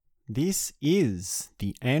This is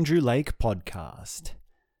the Andrew Lake Podcast,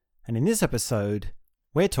 and in this episode,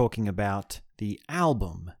 we're talking about the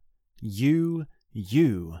album You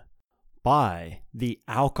by the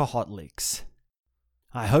Alcoholics.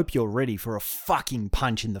 I hope you're ready for a fucking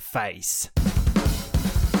punch in the face.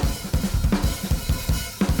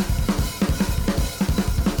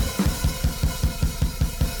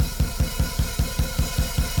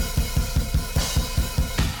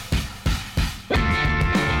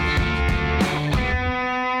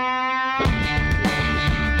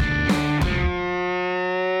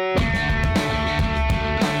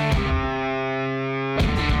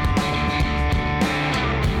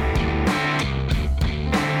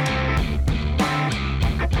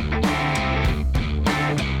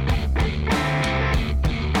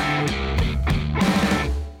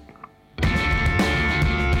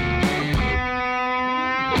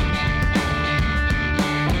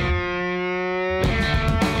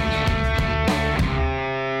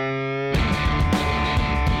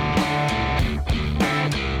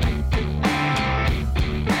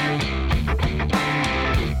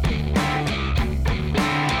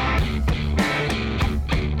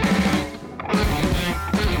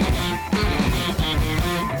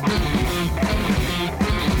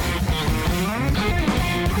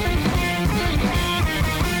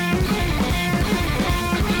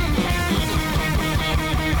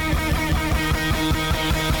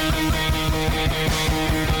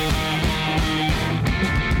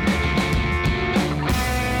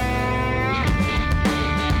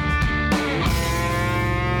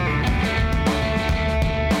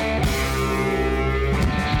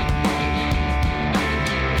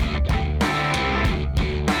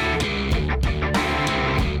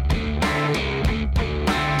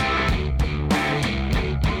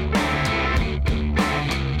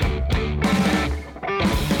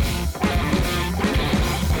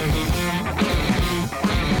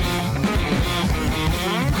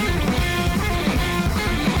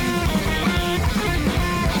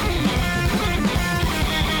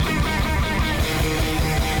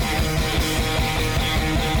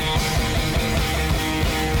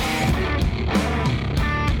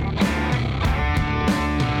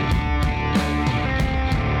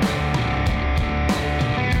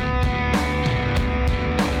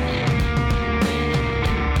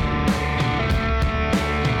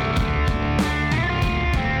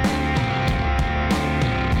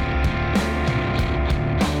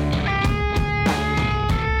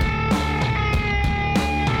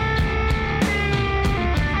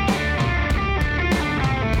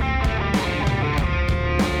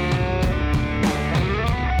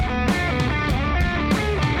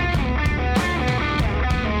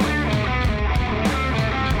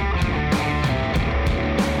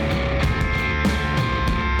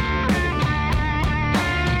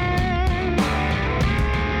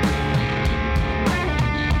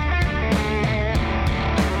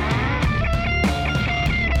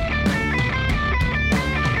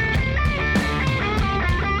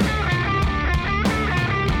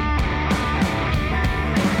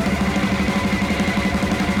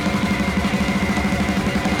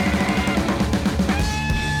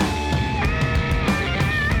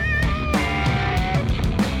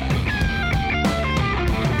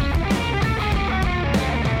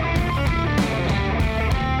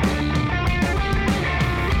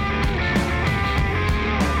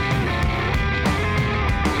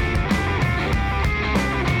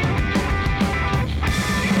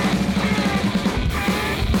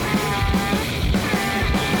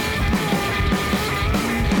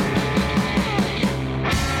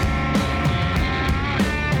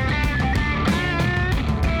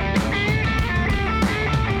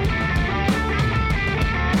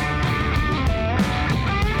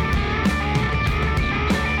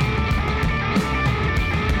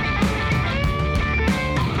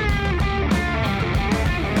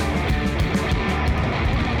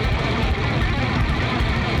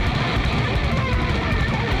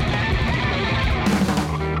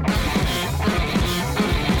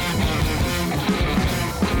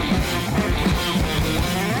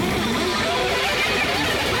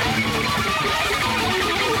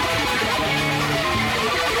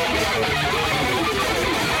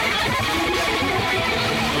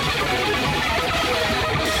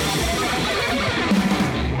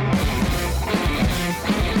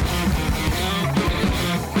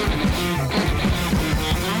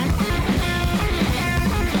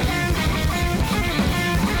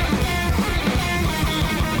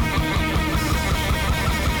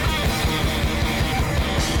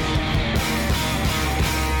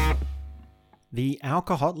 The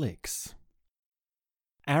Alcoholics.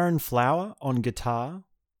 Aaron Flower on guitar,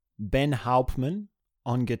 Ben Hauptmann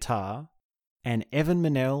on guitar and Evan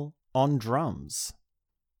Manel on drums.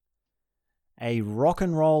 A rock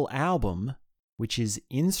and roll album which is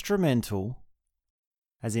instrumental,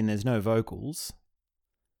 as in there's no vocals,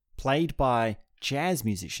 played by jazz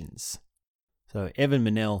musicians. So Evan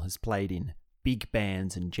Manel has played in big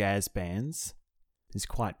bands and jazz bands. He's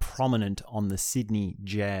quite prominent on the Sydney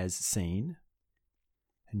jazz scene.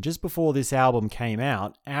 And just before this album came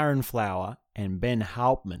out, Aaron Flower and Ben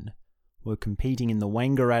Hauptmann were competing in the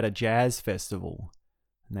Wangaratta Jazz Festival,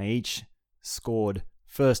 and they each scored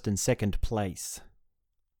first and second place.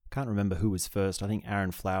 I can't remember who was first. I think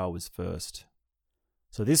Aaron Flower was first.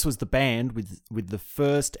 So this was the band with the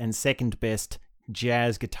first and second best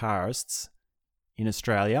jazz guitarists in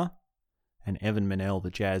Australia, and Evan Manel,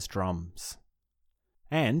 the jazz drums.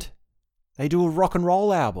 And they do a rock and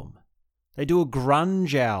roll album. They do a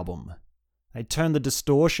grunge album. They turn the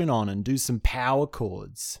distortion on and do some power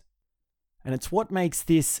chords. And it's what makes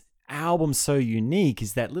this album so unique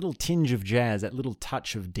is that little tinge of jazz, that little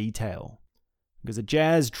touch of detail. Because a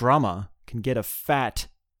jazz drummer can get a fat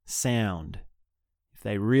sound if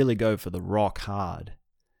they really go for the rock hard.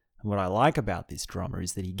 And what I like about this drummer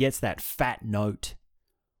is that he gets that fat note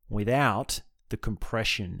without the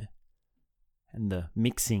compression and the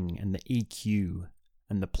mixing and the EQ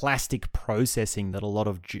and the plastic processing that a lot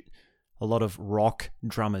of rock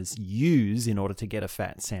drummers use in order to get a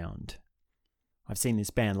fat sound. I've seen this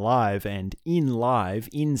band live, and in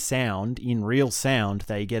real sound,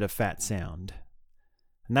 they get a fat sound.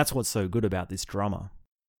 And that's what's so good about this drummer.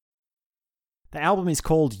 The album is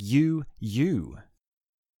called You, You.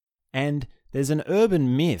 And there's an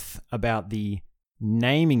urban myth about the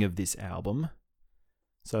naming of this album.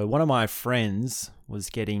 So one of my friends was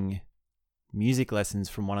getting music lessons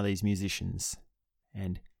from one of these musicians,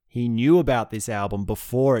 and he knew about this album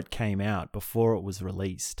before it came out, before it was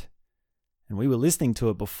released. And we were listening to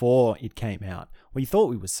it before it came out. We thought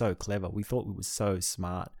we were so clever. We thought we were so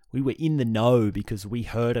smart. We were in the know because we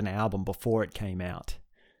heard an album before it came out.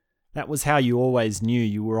 That was how you always knew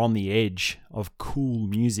you were on the edge of cool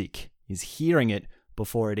music, is hearing it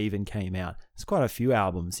before it even came out. There's quite a few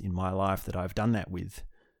albums in my life that I've done that with.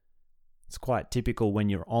 It's quite typical when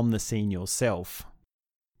you're on the scene yourself,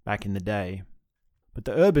 back in the day. But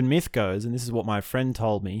the urban myth goes, and this is what my friend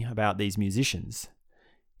told me about these musicians,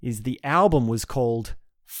 is the album was called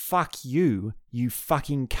Fuck You, You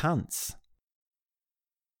Fucking Cunts.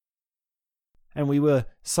 And we were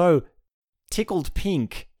so tickled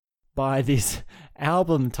pink by this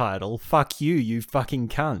album title, Fuck You, You Fucking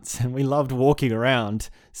Cunts. And we loved walking around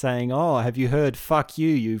saying, oh, have you heard Fuck You,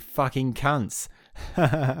 You Fucking Cunts?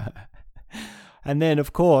 And then,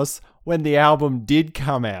 of course, when the album did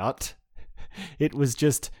come out, it was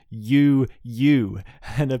just You,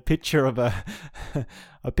 and a picture of a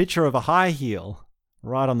high heel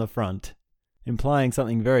right on the front, implying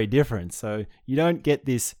something very different. So you don't get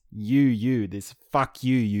this You, this Fuck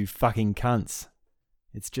You, You Fucking Cunts.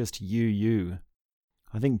 It's just You.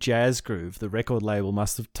 I think Jazz Groove, the record label,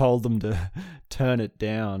 must have told them to turn it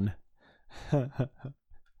down.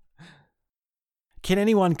 Can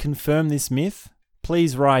anyone confirm this myth?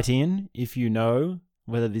 Please write in if you know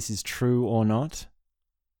whether this is true or not.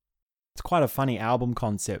 It's quite a funny album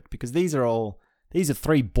concept because these are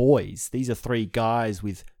three boys. These are three guys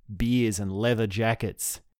with beers and leather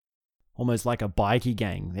jackets. Almost like a bikie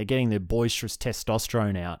gang. They're getting their boisterous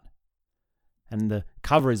testosterone out. And the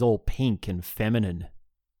cover is all pink and feminine.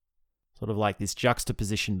 Sort of like this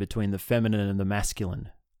juxtaposition between the feminine and the masculine.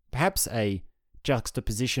 Perhaps a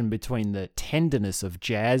juxtaposition between the tenderness of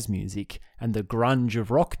jazz music and the grunge of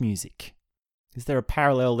rock music. Is there a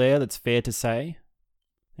parallel there that's fair to say?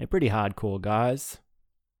 They're pretty hardcore guys.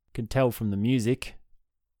 Can tell from the music.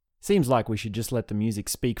 Seems like we should just let the music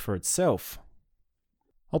speak for itself.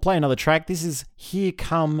 I'll play another track. This is Here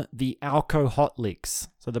Come the Alcoholics.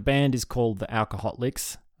 So the band is called the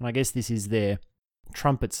Alcoholics, and I guess this is their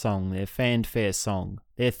trumpet song, their fanfare song,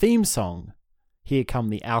 their theme song, Here Come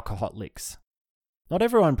the Alcoholics. Not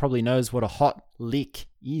everyone probably knows what a hot lick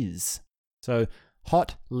is. So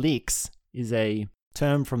hot licks is a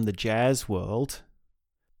term from the jazz world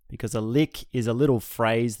because a lick is a little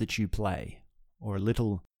phrase that you play or a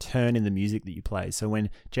little turn in the music that you play. So when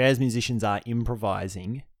jazz musicians are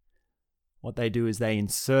improvising, what they do is they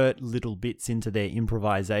insert little bits into their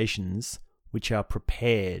improvisations which are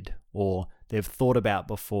prepared or they've thought about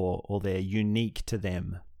before or they're unique to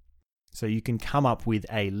them. So you can come up with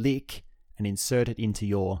a lick and insert it into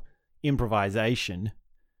your improvisation,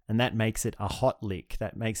 and that makes it a hot lick.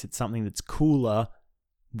 That makes it something that's cooler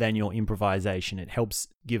than your improvisation. It helps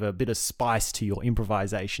give a bit of spice to your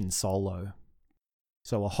improvisation solo.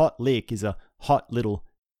 So a hot lick is a hot little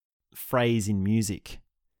phrase in music.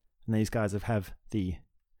 And these guys have the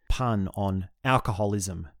pun on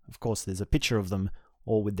alcoholism. Of course, there's a picture of them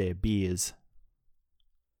all with their beers.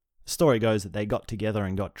 The story goes that they got together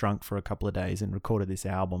and got drunk for a couple of days and recorded this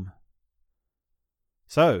album.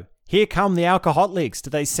 So, here come the Alcoholics. Do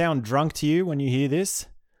they sound drunk to you when you hear this?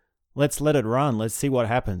 Let's let it run. Let's see what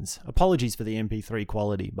happens. Apologies for the MP3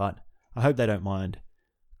 quality, but I hope they don't mind.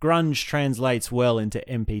 Grunge translates well into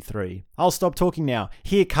MP3. I'll stop talking now.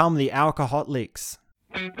 Here come the Alcoholics.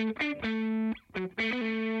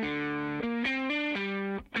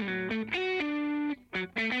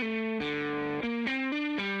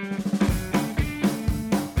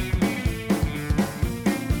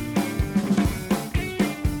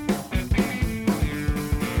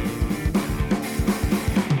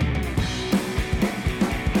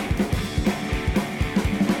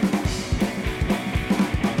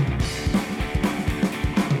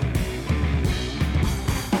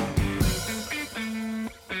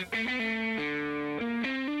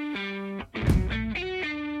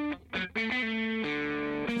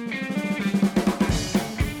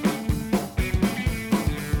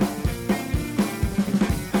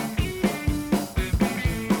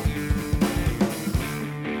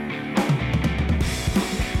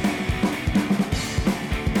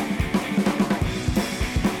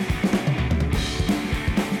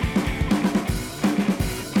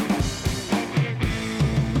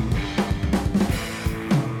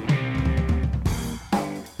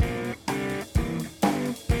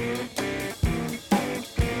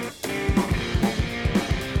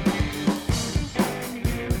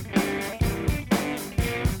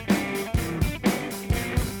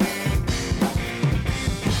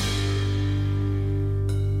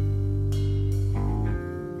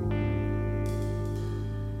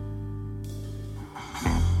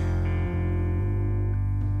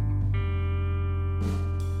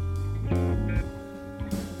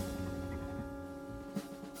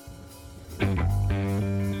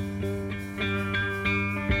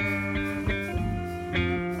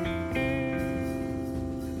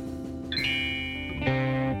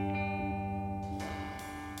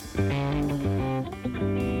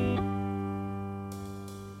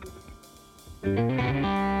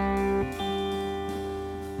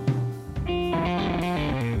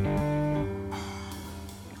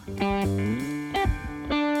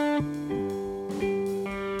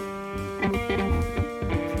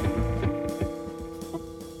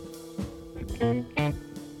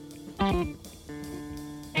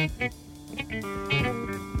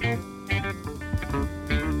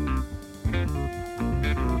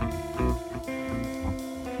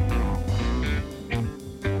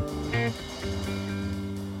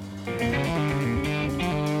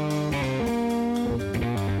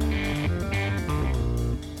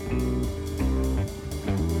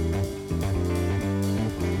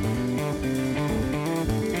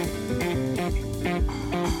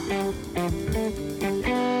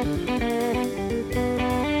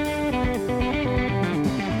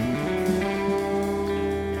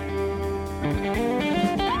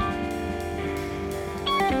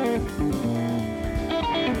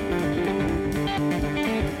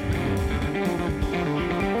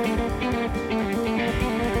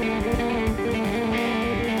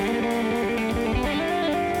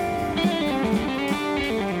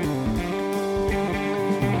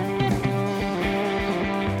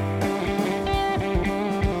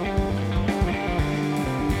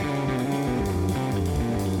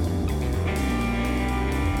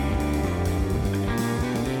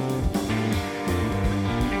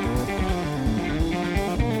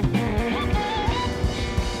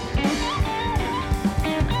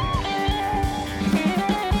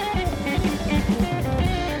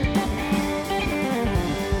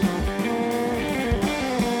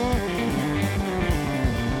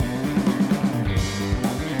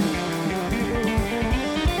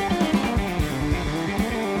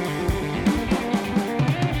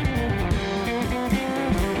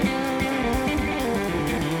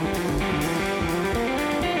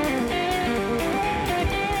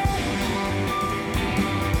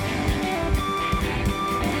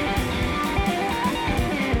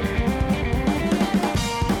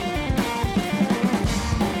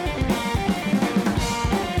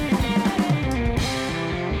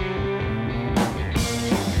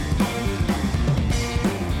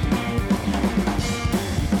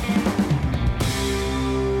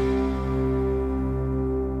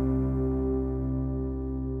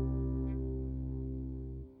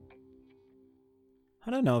 I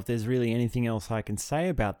don't know if there's really anything else I can say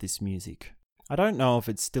about this music. I don't know if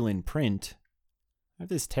it's still in print. I have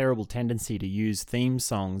this terrible tendency to use theme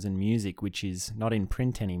songs and music which is not in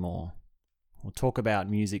print anymore, or talk about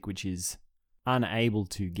music which is unable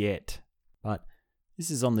to get. But this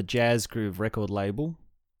is on the Jazz Groove record label,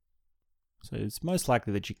 so it's most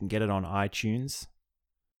likely that you can get it on iTunes.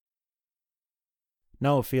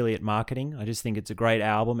 No affiliate marketing, I just think it's a great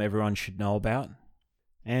album everyone should know about.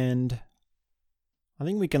 And I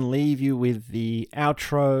think we can leave you with the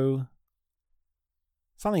outro,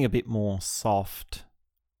 something a bit more soft.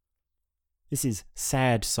 This is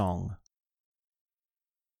Sad Song.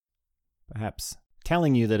 Perhaps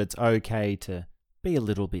telling you that it's okay to be a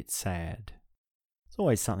little bit sad. There's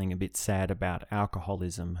always something a bit sad about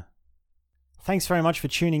alcoholism. Thanks very much for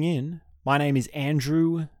tuning in. My name is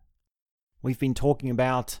Andrew. We've been talking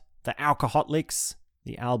about the Alcoholics,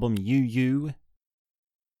 the album UU.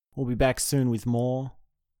 We'll be back soon with more.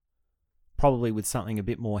 Probably with something a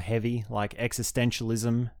bit more heavy, like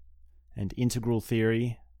existentialism and integral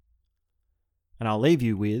theory. And I'll leave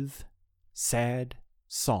you with Sad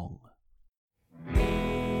Song.